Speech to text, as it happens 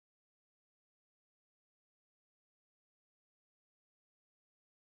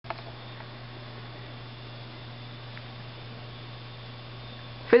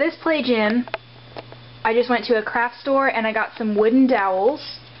For this play gym, I just went to a craft store and I got some wooden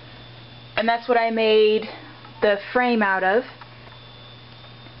dowels, and that's what I made the frame out of.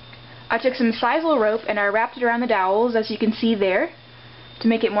 I took some sisal rope and I wrapped it around the dowels, as you can see there, to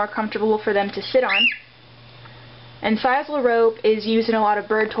make it more comfortable for them to sit on. And sisal rope is used in a lot of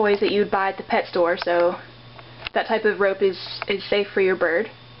bird toys that you would buy at the pet store, so that type of rope is safe for your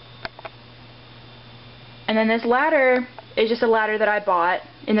bird. And then this ladder is just a ladder that I bought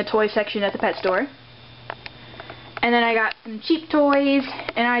in the toy section at the pet store. And then I got some cheap toys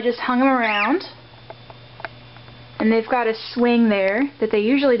and I just hung them around. And they've got a swing there that they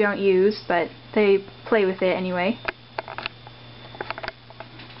usually don't use, but they play with it anyway.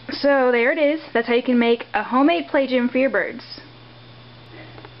 So there it is. That's how you can make a homemade play gym for your birds.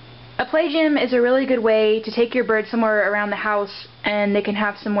 A play gym is a really good way to take your bird somewhere around the house and they can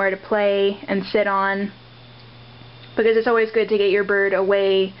have somewhere to play and sit on, because it's always good to get your bird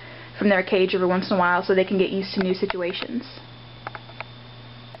away from their cage every once in a while so they can get used to new situations.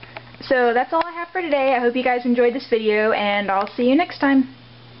 So that's all I have for today. I hope you guys enjoyed this video, and I'll see you next time.